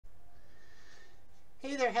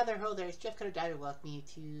Hey there, Heather Ho there. It's Jeff Cutter Diver. Welcome you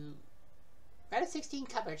to round of 16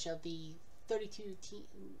 coverage of the 32-team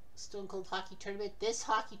Stone Cold Hockey Tournament. This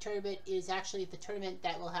hockey tournament is actually the tournament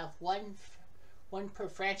that will have one per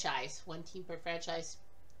franchise, one team per franchise.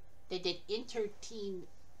 They did inter-team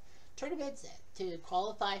tournaments to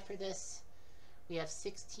qualify for this. We have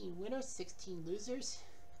 16 winners, 16 losers,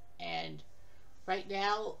 and right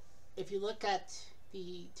now, if you look at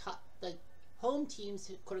the home teams,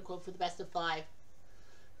 quote unquote, for the best of 5.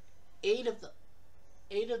 Eight of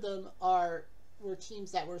them were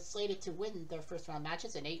teams that were slated to win their first round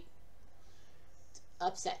matches, and 8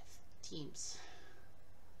 upset teams.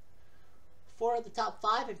 4 of the top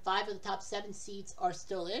 5 and 5 of the top 7 seeds are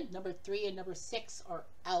still in. Number 3 and number 6 are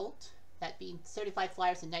out. That being 75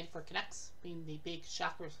 Flyers and 94 Canucks, being the big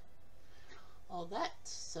shockers. All that.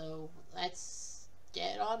 So let's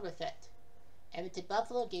get on with it. Edmonton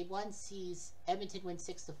Buffalo, game 1 sees Edmonton win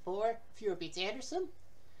 6-4. Fuhrer beats Anderson.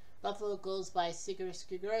 Buffalo goes by Sigurd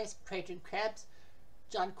Skrigoris, Pradron Krebs,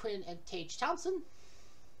 John Quinn, and Tage Thompson.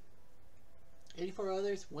 84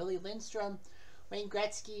 others: Willie Lindstrom, Wayne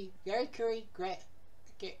Gretzky, Gary Curry,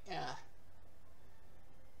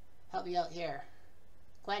 help me out here,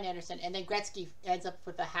 Glenn Anderson, and then Gretzky ends up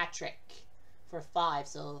with a hat trick for 5,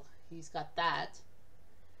 so he's got that.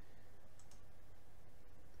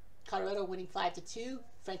 Colorado winning 5-2.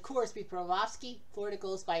 Francouz beat Brovovsky. Florida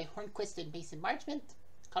goes by Hornquist and Mason Marchment.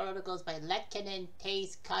 Colorado goes by Letkinen,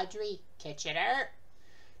 Taze, Kadri, Kitchener,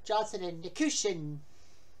 Johnson, and Nikushin.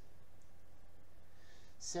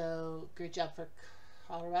 So, good job for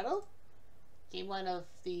Colorado. Game 1 of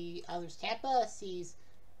the Oilers Tampa sees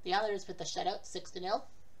the Oilers with the shutout, 6-0.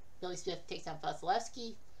 Billy Smith takes on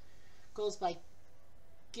Vasilevsky. Goes by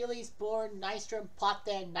Gillies, Bourne, Nystrom,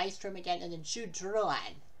 Potvin, Nystrom again, and then Jude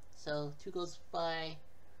Drouin. So, 2 goals by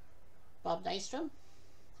Bob Nystrom,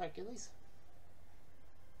 Clark Gillies.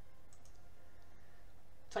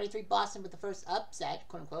 23 Boston with the first upset,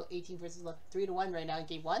 quote unquote, 18 versus 11, 3-1 right now in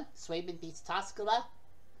game 1. Swayman beats Toskala.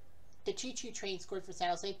 The Choo-Choo Train scored for San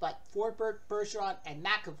Jose, but Forbert, Bergeron, and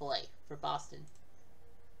McAvoy for Boston.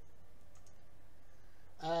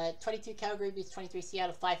 22 Calgary beats 23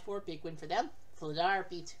 Seattle, 5-4, big win for them. Vladar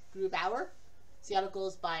beats Grubauer. Seattle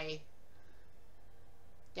goes by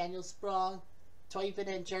Daniel Sprong,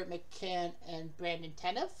 Toivonen, Jared McCann, and Brandon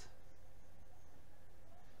Tanev.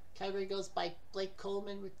 Calgary goes by Blake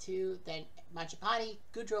Coleman with 2, then Mangiapane,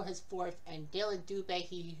 Goudreau has 4th, and Dylan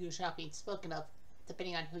Dubé, who's not being spoken of,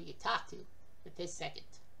 depending on who you talk to, with his 2nd.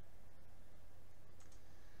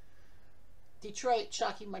 Detroit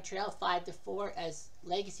shocking Montreal 5-4 as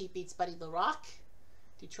Legacy beats Buddy LaRocque.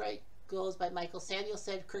 Detroit goes by Michael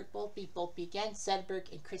Samuelson, Kurt Boltby again,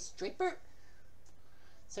 Sedberg, and Chris Draper.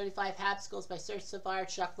 75 Habs goes by Serge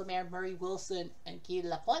Savard, Jacques Lemaire, Murray Wilson, and Guy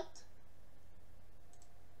Lapointe.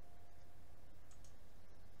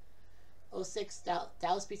 06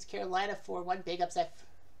 Dallas beats Carolina 4-1, big upset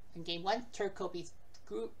in game 1. Turco beats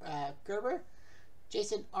Gerber.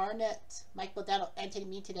 Jason Arnott, Mike Modano, Anthony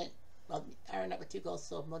Minton, well, Arnott with 2 goals,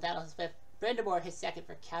 so Modano his 5th. Brindamore his 2nd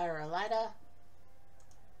for Carolina.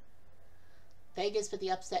 Vegas with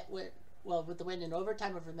the upset with the win in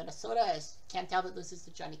overtime over Minnesota as Cam Talbot loses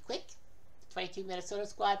to Johnny Quick. 22 Minnesota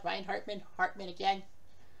squad: Ryan Hartman again,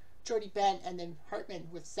 Jordy Ben, and then Hartman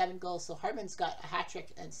with 7 goals. So Hartman's got a hat trick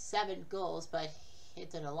and 7 goals, but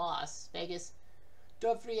it's in a loss. Vegas: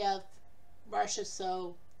 Dovreyev,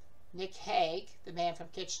 Marchessault, Nick Hague, the man from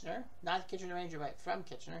Kitchener, not Kitchener Ranger, but from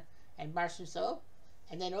Kitchener, and Marchessault.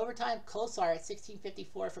 And then overtime, Kosar at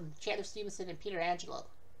 16:54 from Chandler Stevenson and Peter Angelo.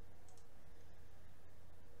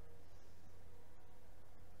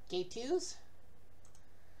 Game 2s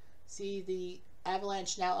see the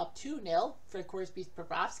Avalanche now up 2-0. Francouz beats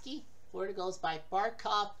Bobrovsky. Florida goes by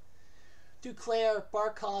Barkov, Duclair,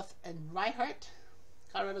 Barkov, and Reinhardt.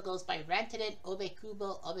 Colorado goes by Rantanen,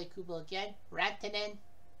 Obe-Kubel again, Rantanen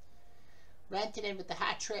with the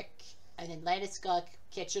hat trick, and then Landeskog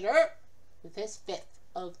Kitchener with his 5th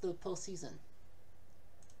of the postseason.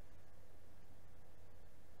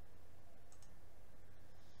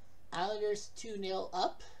 Islanders 2-0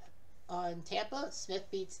 up on Tampa.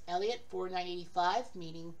 Smith beats Elliott 4-9-85,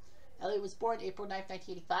 meaning Elliott was born April 9th,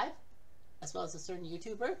 1985, as well as a certain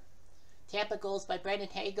YouTuber. Tampa goes by Brandon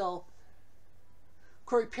Hagel,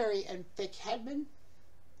 Corey Perry, and Vic Hedman.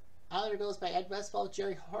 Islander goes by Ed Westfall,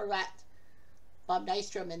 Jerry Horvat, Bob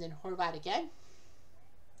Nystrom, and then Horvat again.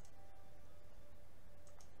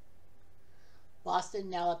 Boston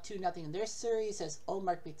now up 2-0 in their series as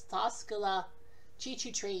Ullmark beats Toskala.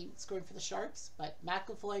 Choo-Choo Train scoring for the Sharks, but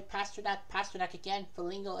McAvoy, Pasternak again,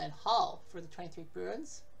 Foligno, and Hall for the 23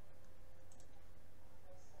 Bruins.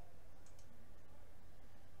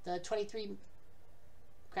 The 23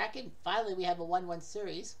 Kraken, finally we have a 1-1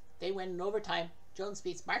 series. They win in overtime. Jones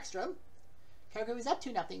beats Markstrom. Calgary was up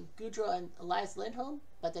 2-0. Goudreau and Elias Lindholm,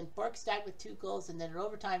 but then Borkstad with 2 goals, and then in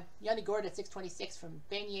overtime, Yanni Gord at 6:26 from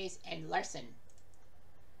Beignets and Larson.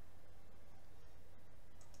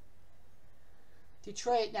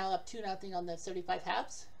 Detroit now up 2-0 on the 75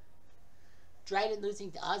 Habs. Dryden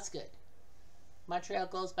losing to Osgood. Montreal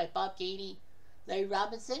goals by Bob Gainey, Larry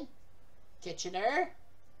Robinson, Kitchener,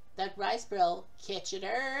 Doug Riseborough,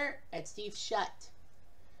 Kitchener, and Steve Shutt.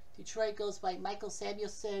 Detroit goes by Michael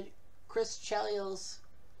Samuelson, Chris Chelios,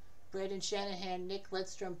 Braden Shanahan, Nick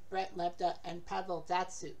Lidstrom, Brett Lebda, and Pavel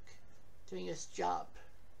Datsuk doing his job.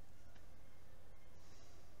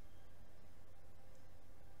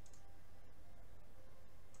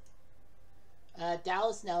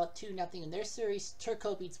 Dallas now up 2-0 in their series.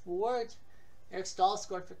 Turco beats Ward. Eric Stahl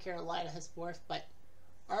scored for Carolina, his 4th, but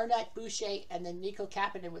Arnott, Boucher, and then Nico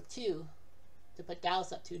Kapanen with 2 to put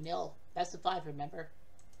Dallas up 2-0. Best of 5, remember.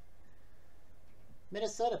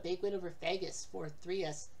 Minnesota, big win over Vegas, 4-3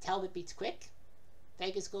 as Talbot beats Quick.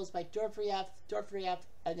 Vegas goes by Dorfriev,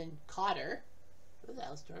 and then Cotter. Who the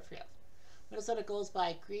hell is Dorfriev? Minnesota goes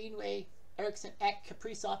by Greenway, Erickson, Eck,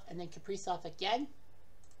 Kaprizov, and then Kaprizov again.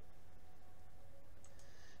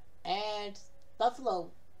 And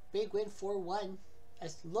Buffalo, big win 4-1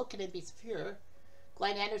 as Lokinen beats Fuhrer.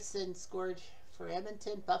 Glenn Anderson scored for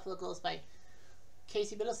Edmonton. Buffalo goes by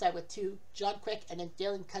Casey Middleside with 2, John Quick, and then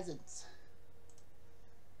Dylan Cousins.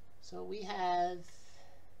 So we have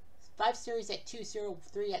 5 series at 2-0,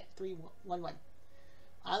 3 at 3-1-1.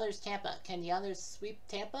 Islanders Tampa. Can the Islanders sweep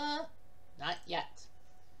Tampa? Not yet.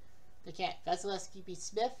 They can't. Vasilevsky beats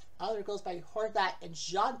Smith. Islander goes by Horvat and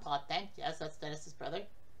Jean Potvin. Yes, that's Dennis's brother.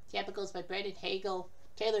 Tampa goes by Brandon Hagel,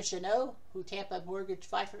 Taylor Chanot, who Tampa mortgaged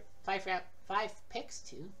 5 picks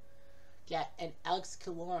to get, and Alex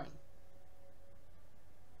Killorn.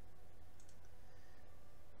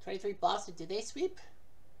 23 Boston. Did they sweep?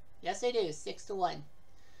 Yes, they do. 6-1.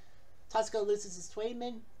 Tosco loses his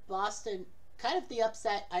Swayman. Boston, kind of the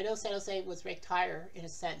upset. I know San Jose was ranked higher in a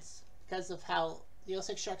sense because of how the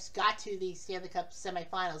 06 Sharks got to the Stanley Cup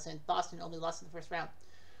semifinals and Boston only lost in the first round.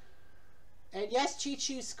 And yes,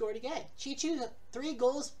 Chichu scored again. Chichu, 3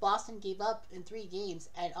 goals Boston gave up in 3 games,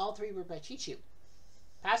 and all 3 were by Chichu.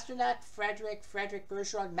 Pasternak, Frederick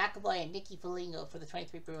Bergeron, McAvoy, and Nicky Foligno for the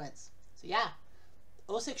 23 Bruins. So yeah,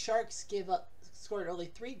 06 Sharks scored only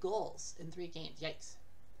 3 goals in 3 games. Yikes.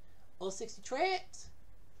 06 Detroit,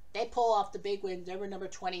 they pull off the big win. They were number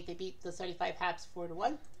 20. They beat the 75 Habs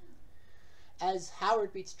 4-1. As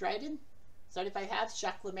Howard beats Dryden. 75 Habs,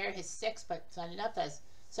 Jacques Lemaire his 6, but it's not enough as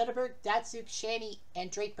Soderberg, Datsuk, Shanny, and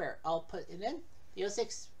Draper all put it in. The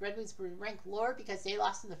 06 Red Wings were ranked lower because they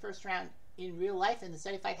lost in the first round in real life, and the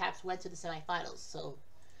 75 Habs went to the semifinals. So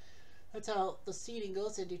that's how the seeding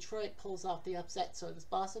goes, and Detroit pulls off the upset. So it was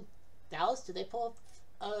Boston. Dallas, do they pull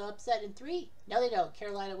off an upset in 3? No, they don't.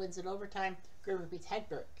 Carolina wins in overtime. Gerber beats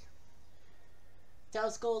Hedberg.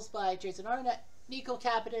 Dallas goals by Jason Arnott, Nico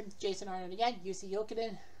Kapanen, Jason Arnott again, Jussi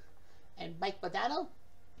Jokinen, and Mike Modano.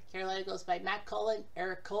 Carolina goes by Matt Cullen,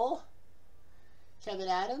 Eric Cole, Kevin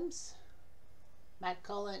Adams, Matt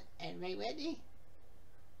Cullen, and Ray Whitney,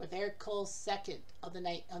 with Eric Cole 2nd of the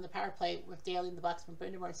night on the power play with Dailing the Bucks from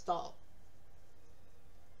Brindamore and Stahl.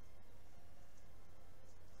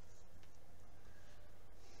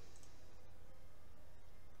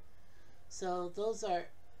 So those are,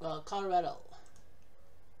 well, Colorado.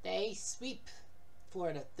 They sweep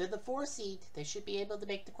Florida. They're the 4 seed. They should be able to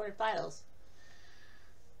make the quarterfinals.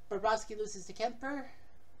 Bobrovsky loses to Kemper.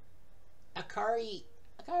 Marchman.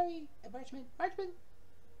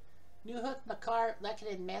 Newhook, Makar,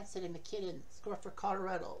 Lehkonen, Manson, and McKinnon score for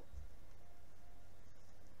Colorado.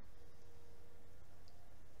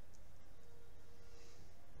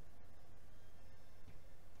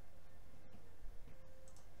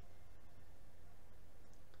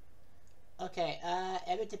 Okay,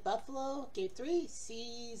 Edmonton Buffalo, Game 3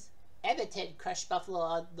 sees Edmonton crush Buffalo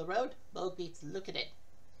on the road. Moog beats Lukanen.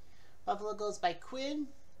 Buffalo goes by Quinn,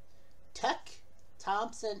 Tuck,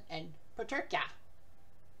 Thompson, and Paterka.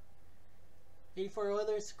 84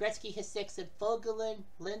 Oilers, Gretzky his 6, and Fogelin,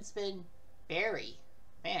 Linsman, Barry.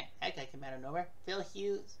 Man, that guy came out of nowhere. Phil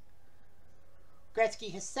Hughes. Gretzky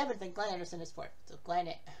his 7th, and Glenn Anderson his 4th. So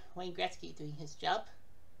Wayne Gretzky doing his job.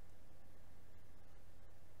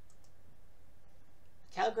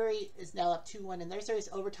 Calgary is now up 2-1 in their series.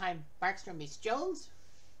 Overtime, Markstrom meets Jones.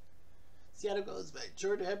 Seattle goes by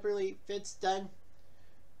Jordan Eberle, Vince Dunn.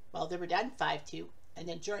 Well, they were down 5-2. And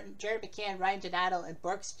then Jared McCann, Ryan Donato, and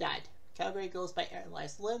Borkstad. Calgary goes by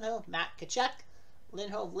Elias Lindholm, Matt Tkachuk,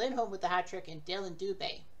 Lindholm with the hat trick, and Dylan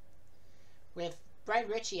Dubé. with Brian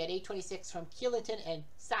Ritchie at 826 from Keelanton and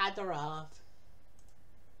Sadorov.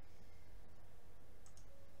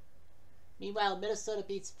 Meanwhile, Minnesota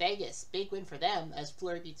beats Vegas. Big win for them as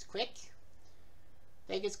Fleury beats Quick.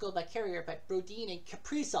 Vegas goal by Carrier, but Brodin and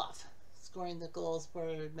Kaprizov scoring the goals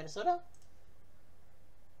for Minnesota.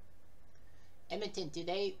 Edmonton, do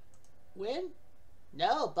they win?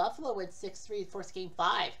 No, Buffalo wins 6-3, forced game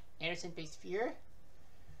 5. Anderson beats Fuhr.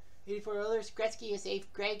 84 Oilers, Gretzky his 8th,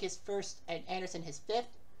 Gregg his 1st, and Anderson his 5th.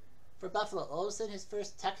 For Buffalo, Olsen his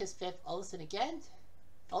 1st, Tuck his 5th, Olsen again.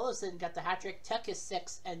 Olsen got the hat-trick, Tuck his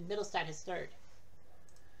 6th, and Middlestat his 3rd.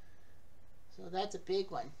 So that's a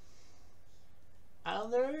big one.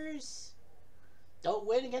 Islanders don't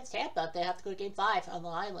win against Tampa. They have to go to game 5 on the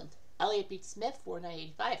island. Elliott beats Smith,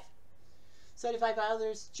 4-9-85. 75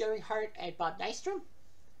 Islanders, Jerry Hart and Bob Nystrom.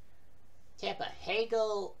 Tampa,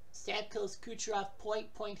 Hagel, Stamkos, Kucherov,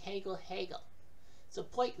 Point, Hagel. So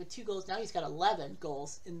Point with 2 goals. Now he's got 11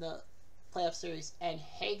 goals in the playoff series. And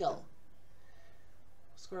Hagel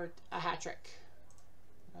scored a hat-trick.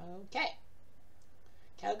 Okay.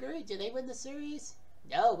 Calgary, do they win the series?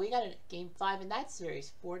 No, we got a game 5 in that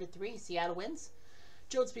series. 4-3, Seattle wins.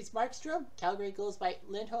 Jones beats Markstrom. Calgary goes by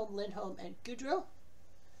Lindholm, and Goudreau.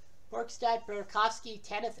 Borkstad, Burakovsky,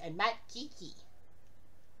 Tanev, and Matt Geekie.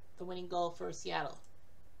 The winning goal for Seattle.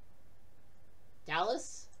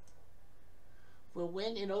 Dallas will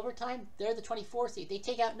win in overtime. They're the 24 seed. They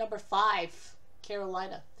take out number 5,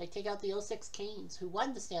 Carolina. They take out the 06 Canes, who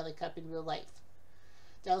won the Stanley Cup in real life.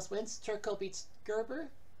 Dallas wins. Turco beats Gerber.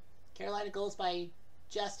 Carolina goes by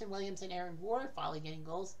Justin Williams and Aaron Ward, finally getting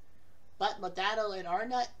goals. But Modano and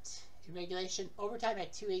Arnott in regulation. Overtime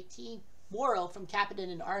at 2:18. Morrow from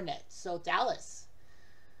Kapanen and Arnett. So Dallas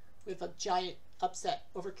with a giant upset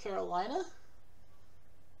over Carolina.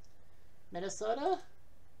 Minnesota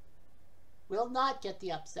will not get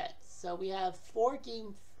the upset. So we have 4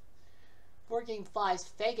 game 5s.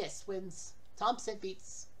 Vegas wins. Thompson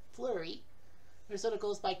beats Fleury. Minnesota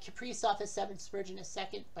goes by Kaprizov as 7th, Spurgeon as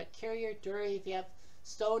 2nd, by Carrier, Dury, we have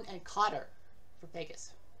Stone, and Cotter for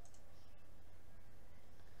Vegas.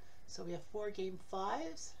 So we have 4 game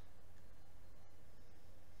 5s.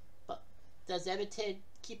 But does Edmonton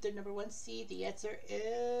keep their number 1 seed? The answer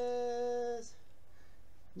is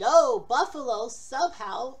no. Buffalo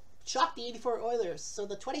somehow shocked the 84 Oilers. So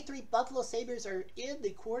the 23 Buffalo Sabres are in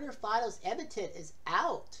the quarterfinals. Edmonton is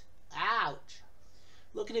out. Ouch.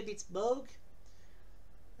 Looking at beats Moog.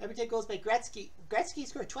 Edmonton goes by Gretzky. Gretzky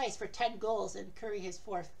scored twice for 10 goals and Curry his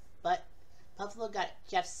 4th. But Buffalo got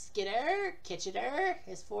Jeff Skinner, Kitchener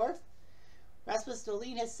his 4th. Rasmus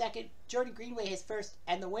Dahlin his 2nd. Jordan Greenway his 1st.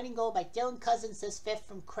 And the winning goal by Dylan Cousins his 5th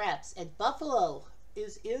from Krebs. And Buffalo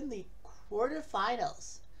is in the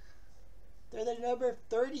quarterfinals. They're the number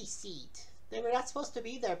 30 seed. They were not supposed to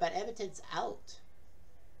be there, but Edmonton's out.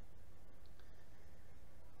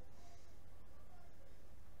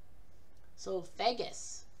 So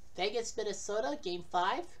Vegas, Minnesota, game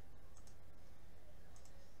 5.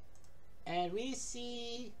 And we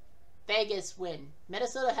see Vegas win.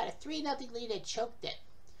 Minnesota had a 3-0 lead and choked it.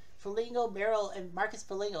 Foligno, Merrill, and Marcus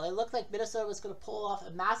Foligno. It looked like Minnesota was going to pull off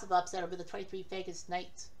a massive upset over the 23 Vegas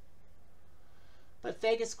Knights. But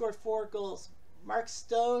Vegas scored 4 goals. Mark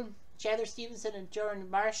Stone, Chandler Stevenson, and Jordan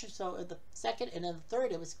Marchessault in the 2nd. And in the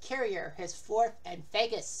 3rd, it was Carrier, his 4th, and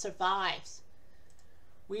Vegas survives.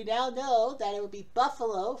 We now know that it will be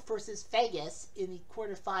Buffalo versus Vegas in the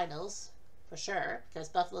quarterfinals, for sure, because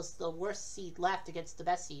Buffalo's the worst seed left against the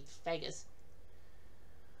best seed, Vegas.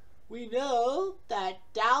 We know that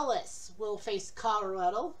Dallas will face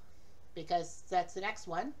Colorado, because that's the next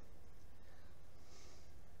one.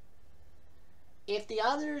 If the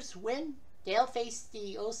others win, they'll face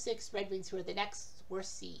the 06 Red Wings, who are the next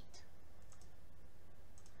worst seed.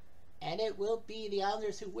 And it will be the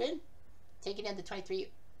Islanders who win, taking in the 23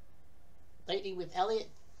 Lightning with Elliott,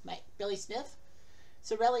 Billy Smith.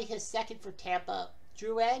 Cirelli his 2nd for Tampa.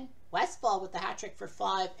 Drouin, Westfall with the hat-trick for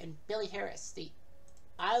 5, and Billy Harris. The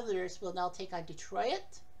Islanders will now take on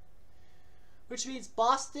Detroit, which means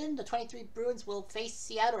Boston, the 23 Bruins, will face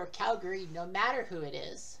Seattle or Calgary, no matter who it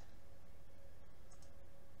is.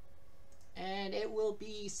 And it will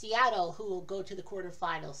be Seattle who will go to the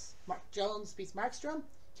quarterfinals. Mark Jones beats Markstrom.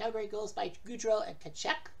 Calgary goes by Goudreau and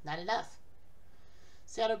Tkachuk. Not enough.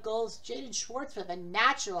 Seattle goals Jaden Schwartz with a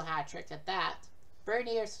natural hat-trick at that.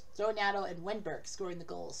 Bernier, Donato, and Wenberg scoring the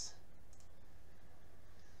goals.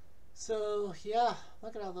 So, yeah,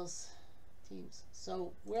 look at all those teams.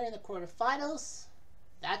 So, we're in the quarterfinals.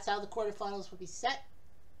 That's how the quarterfinals will be set.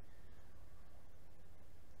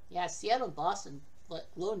 Yeah, Seattle and Boston,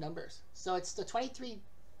 low numbers. So, it's the 23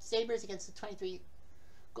 Sabres against the 23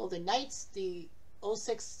 Golden Knights, the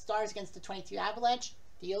 06 Stars against the 22 Avalanche,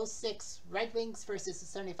 the 06 Red Wings versus the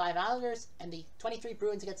 75 Islanders, and the 23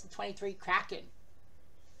 Bruins against the 23 Kraken.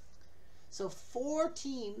 So 4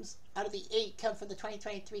 teams out of the 8 come from the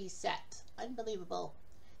 2023 set. Unbelievable.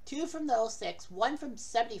 2 from the 06, 1 from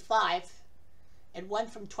 75, and 1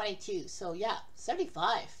 from 22. So yeah,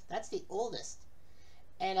 75, that's the oldest.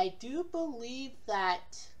 And I do believe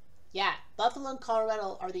that, yeah, Buffalo and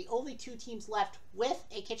Colorado are the only 2 teams left with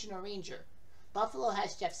a Kitchener Ranger. Buffalo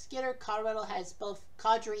has Jeff Skinner, Colorado has both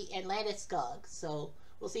Kadri and Landeskog. So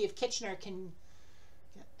we'll see if Kitchener can...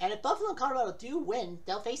 And if Buffalo and Colorado do win,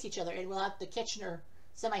 they'll face each other, and we'll have the Kitchener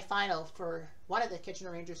semifinal for one of the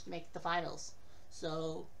Kitchener Rangers to make the finals.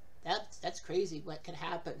 So that's crazy what could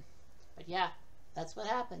happen. But yeah, that's what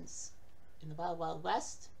happens in the Wild Wild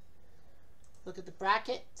West. Look at the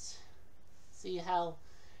bracket. See how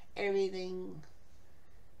everything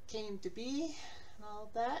came to be and all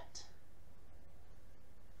that.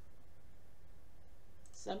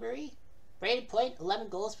 Summary. Brayden Point, 11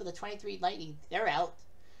 goals for the 23 Lightning. They're out.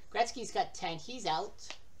 Gretzky's got 10. He's out.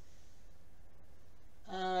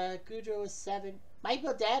 Goudreau is 7. Mike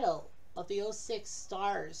Modano of the 06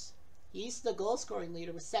 Stars. He's the goal scoring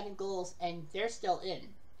leader with 7 goals, and they're still in.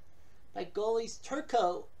 By goalies,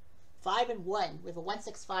 Turco, 5-1 with a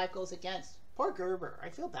 1.65 goals against. Poor Gerber. I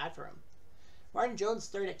feel bad for him. Martin Jones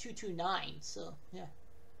third at 2.29. So yeah.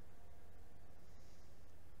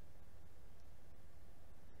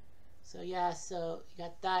 So yeah, so you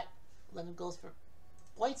got that. 11 goals for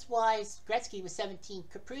points wise. Gretzky with 17.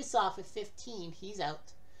 Kaprizov with 15. He's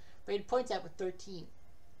out. Brayden Point's out with 13.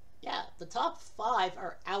 Yeah, the top 5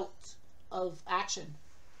 are out of action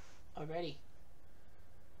already.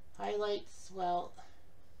 Highlights, well,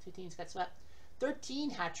 2 teams got swept.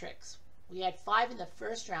 13 hat tricks. We had 5 in the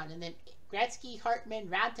first round, and then Gretzky, Hartman,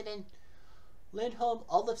 Rantanen, Lindholm,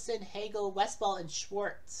 Olofsson, Hagel, Westball, and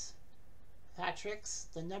Schwartz. Hat tricks.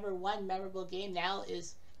 The number 1 memorable game now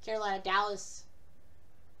is Carolina-Dallas.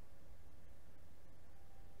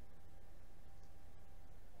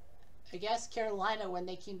 I guess Carolina, when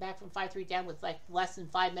they came back from 5-3 down with like less than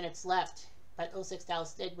 5 minutes left, but 06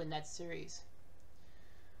 Dallas did win that series.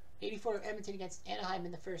 84 Edmonton against Anaheim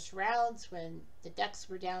in the first round when the Ducks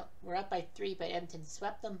were up by 3, but Edmonton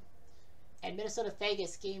swept them. And Minnesota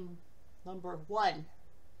Vegas game number 1.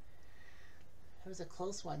 It was a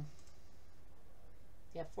close one.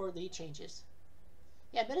 They have 4 lead changes.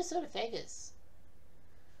 Yeah, Minnesota Vegas.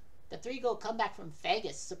 The 3-goal comeback from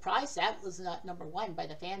Vegas. Surprised that was not number 1 by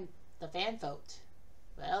the fan vote.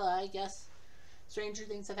 Well, I guess stranger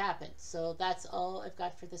things have happened. So that's all I've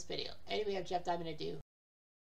got for this video. Anyway, I'm Jeff Diamond. I do.